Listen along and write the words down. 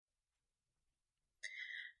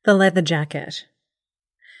The leather jacket.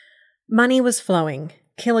 Money was flowing.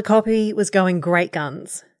 Killer Copy was going great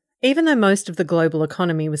guns. Even though most of the global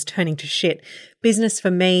economy was turning to shit, business for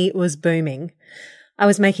me was booming. I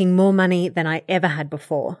was making more money than I ever had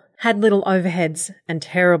before, had little overheads and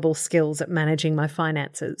terrible skills at managing my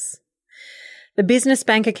finances. The business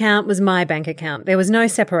bank account was my bank account. There was no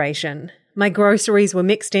separation. My groceries were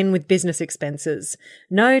mixed in with business expenses.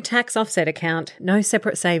 No tax offset account, no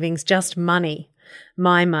separate savings, just money.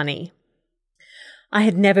 My money. I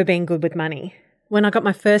had never been good with money. When I got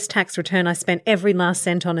my first tax return, I spent every last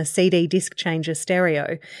cent on a CD disc changer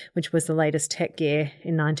stereo, which was the latest tech gear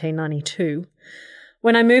in 1992.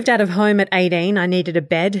 When I moved out of home at 18, I needed a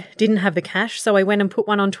bed, didn't have the cash, so I went and put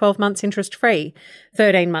one on 12 months interest-free.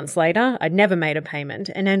 13 months later, I'd never made a payment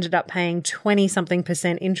and ended up paying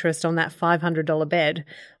 20-something% interest on that $500 bed.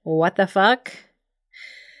 What the fuck?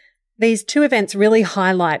 These two events really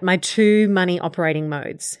highlight my two money operating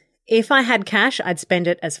modes. If I had cash, I'd spend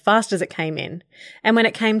it as fast as it came in. And when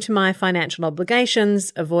it came to my financial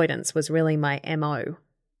obligations, avoidance was really my MO.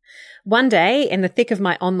 One day, in the thick of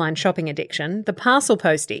my online shopping addiction, the parcel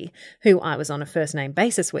postie, who I was on a first-name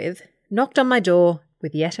basis with, knocked on my door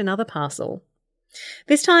with yet another parcel.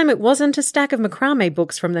 This time it wasn't a stack of macrame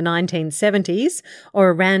books from the 1970s or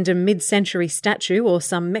a random mid-century statue or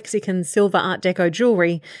some Mexican silver Art Deco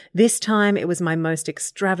jewellery. This time it was my most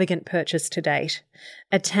extravagant purchase to date.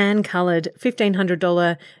 A tan-coloured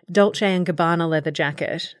 $1,500 Dolce & Gabbana leather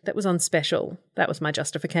jacket that was on special. That was my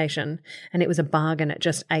justification. And it was a bargain at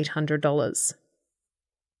just $800.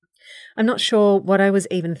 I'm not sure what I was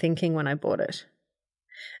even thinking when I bought it.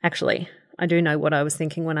 Actually, I do know what I was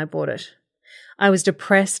thinking when I bought it. I was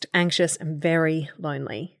depressed, anxious, and very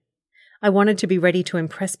lonely. I wanted to be ready to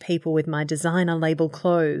impress people with my designer label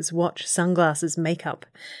clothes, watch, sunglasses, makeup,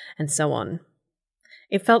 and so on.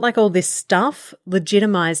 It felt like all this stuff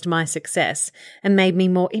legitimized my success and made me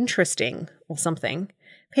more interesting or something.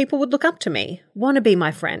 People would look up to me, want to be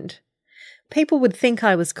my friend. People would think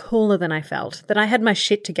I was cooler than I felt, that I had my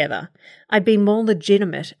shit together. I'd be more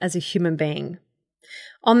legitimate as a human being.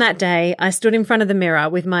 On that day, I stood in front of the mirror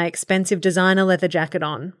with my expensive designer leather jacket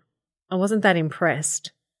on. I wasn't that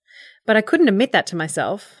impressed. But I couldn't admit that to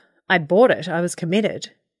myself. I'd bought it. I was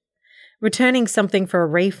committed. Returning something for a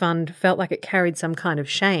refund felt like it carried some kind of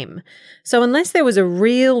shame. So unless there was a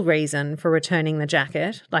real reason for returning the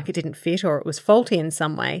jacket, like it didn't fit or it was faulty in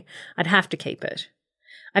some way, I'd have to keep it.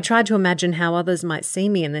 I tried to imagine how others might see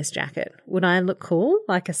me in this jacket. Would I look cool,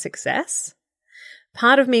 like a success?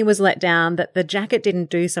 Part of me was let down that the jacket didn't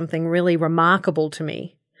do something really remarkable to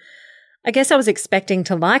me. I guess I was expecting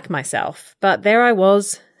to like myself, but there I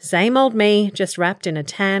was, same old me, just wrapped in a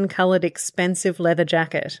tan-coloured expensive leather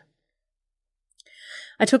jacket.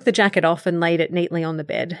 I took the jacket off and laid it neatly on the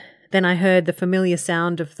bed. Then I heard the familiar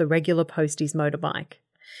sound of the regular postie's motorbike.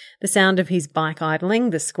 The sound of his bike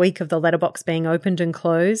idling, the squeak of the letterbox being opened and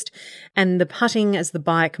closed, and the putting as the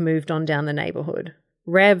bike moved on down the neighbourhood.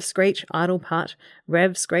 Rev, screech, idle putt,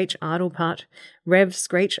 rev, screech, idle putt, rev,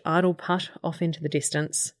 screech, idle putt off into the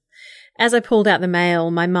distance. As I pulled out the mail,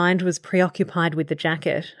 my mind was preoccupied with the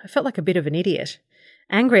jacket. I felt like a bit of an idiot.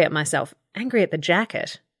 Angry at myself, angry at the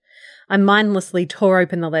jacket. I mindlessly tore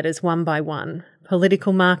open the letters one by one.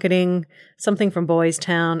 Political marketing, something from Boys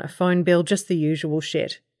Town, a phone bill, just the usual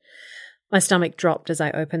shit. My stomach dropped as I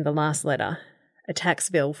opened the last letter, a tax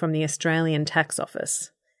bill from the Australian Tax Office.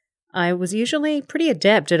 I was usually pretty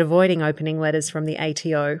adept at avoiding opening letters from the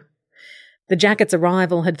ATO. The jacket's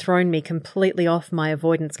arrival had thrown me completely off my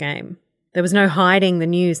avoidance game. There was no hiding the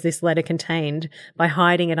news this letter contained by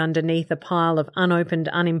hiding it underneath a pile of unopened,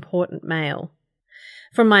 unimportant mail.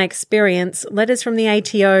 From my experience, letters from the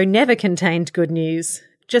ATO never contained good news,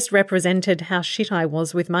 just represented how shit I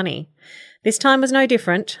was with money. This time was no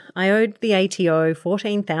different. I owed the ATO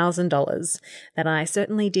 $14,000 that I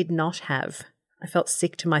certainly did not have. I felt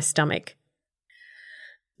sick to my stomach.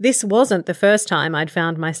 This wasn't the first time I'd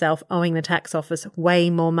found myself owing the tax office way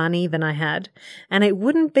more money than I had, and it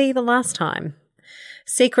wouldn't be the last time.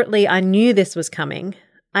 Secretly, I knew this was coming.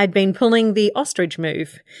 I'd been pulling the ostrich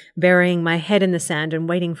move, burying my head in the sand and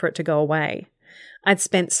waiting for it to go away. I'd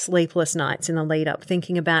spent sleepless nights in the lead-up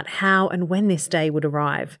thinking about how and when this day would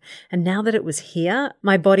arrive, and now that it was here,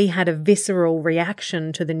 my body had a visceral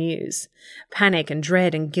reaction to the news. Panic and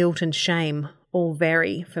dread and guilt and shame, all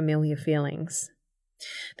very familiar feelings.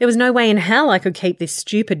 There was no way in hell I could keep this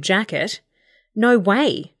stupid jacket. No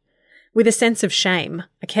way. With a sense of shame,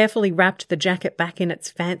 I carefully wrapped the jacket back in its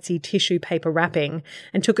fancy tissue paper wrapping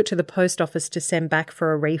and took it to the post office to send back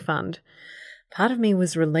for a refund. Part of me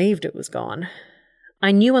was relieved it was gone.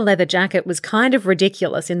 I knew a leather jacket was kind of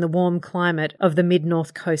ridiculous in the warm climate of the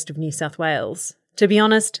mid-north coast of New South Wales. To be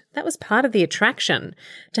honest, that was part of the attraction.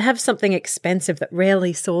 To have something expensive that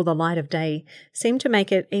rarely saw the light of day seemed to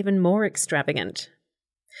make it even more extravagant.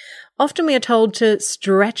 Often we are told to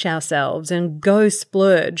stretch ourselves and go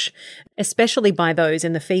splurge, especially by those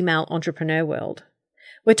in the female entrepreneur world.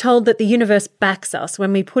 We're told that the universe backs us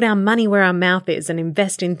when we put our money where our mouth is and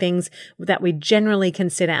invest in things that we generally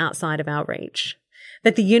consider outside of our reach.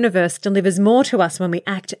 That the universe delivers more to us when we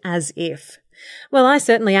act as if. Well, I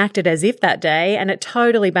certainly acted as if that day, and it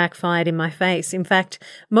totally backfired in my face. In fact,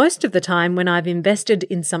 most of the time when I've invested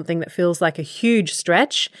in something that feels like a huge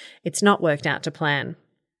stretch, it's not worked out to plan.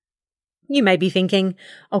 You may be thinking,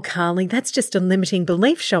 oh, Carly, that's just a limiting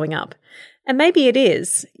belief showing up. And maybe it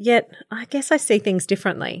is, yet I guess I see things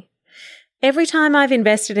differently. Every time I've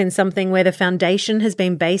invested in something where the foundation has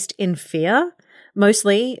been based in fear,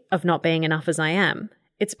 mostly of not being enough as I am,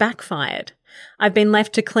 it's backfired. I've been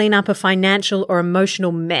left to clean up a financial or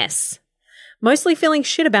emotional mess. Mostly feeling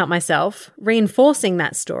shit about myself, reinforcing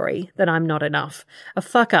that story that I'm not enough, a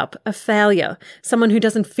fuck up, a failure, someone who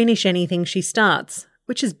doesn't finish anything she starts,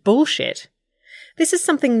 which is bullshit. This is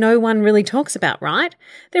something no one really talks about, right?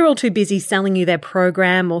 They're all too busy selling you their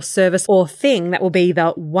program or service or thing that will be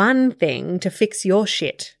the one thing to fix your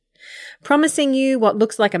shit. Promising you what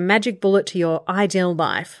looks like a magic bullet to your ideal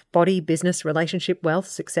life, body, business, relationship, wealth,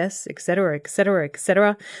 success, etc., etc.,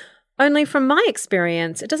 etc. Only from my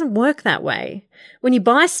experience, it doesn't work that way. When you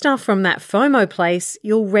buy stuff from that FOMO place,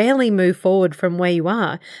 you'll rarely move forward from where you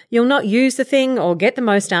are. You'll not use the thing or get the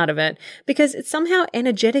most out of it because it's somehow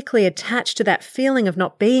energetically attached to that feeling of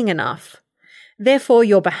not being enough. Therefore,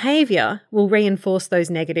 your behavior will reinforce those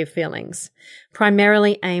negative feelings,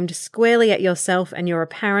 primarily aimed squarely at yourself and your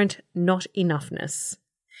apparent not enoughness.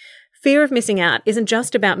 Fear of missing out isn't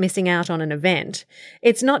just about missing out on an event.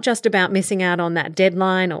 It's not just about missing out on that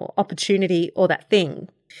deadline or opportunity or that thing.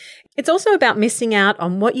 It's also about missing out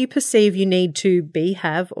on what you perceive you need to be,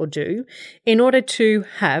 have, or do in order to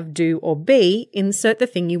have, do, or be, insert the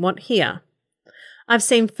thing you want here. I've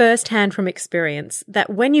seen firsthand from experience that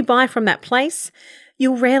when you buy from that place,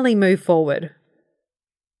 you'll rarely move forward.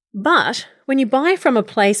 But when you buy from a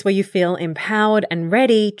place where you feel empowered and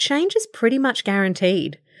ready, change is pretty much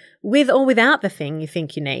guaranteed, with or without the thing you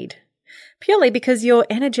think you need, purely because you're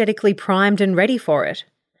energetically primed and ready for it.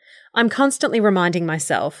 I'm constantly reminding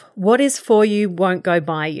myself, what is for you won't go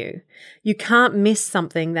by you. You can't miss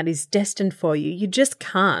something that is destined for you. You just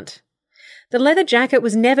can't. The leather jacket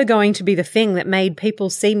was never going to be the thing that made people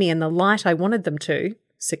see me in the light I wanted them to,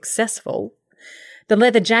 successful. The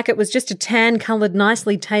leather jacket was just a tan-coloured,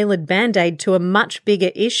 nicely tailored band-aid to a much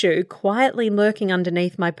bigger issue quietly lurking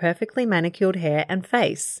underneath my perfectly manicured hair and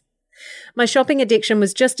face. My shopping addiction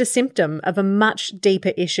was just a symptom of a much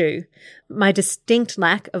deeper issue, my distinct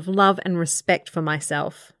lack of love and respect for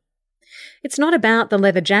myself. It's not about the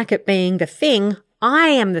leather jacket being the thing. I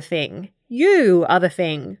am the thing. You are the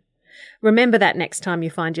thing. Remember that next time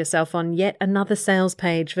you find yourself on yet another sales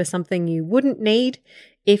page for something you wouldn't need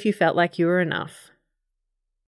if you felt like you were enough.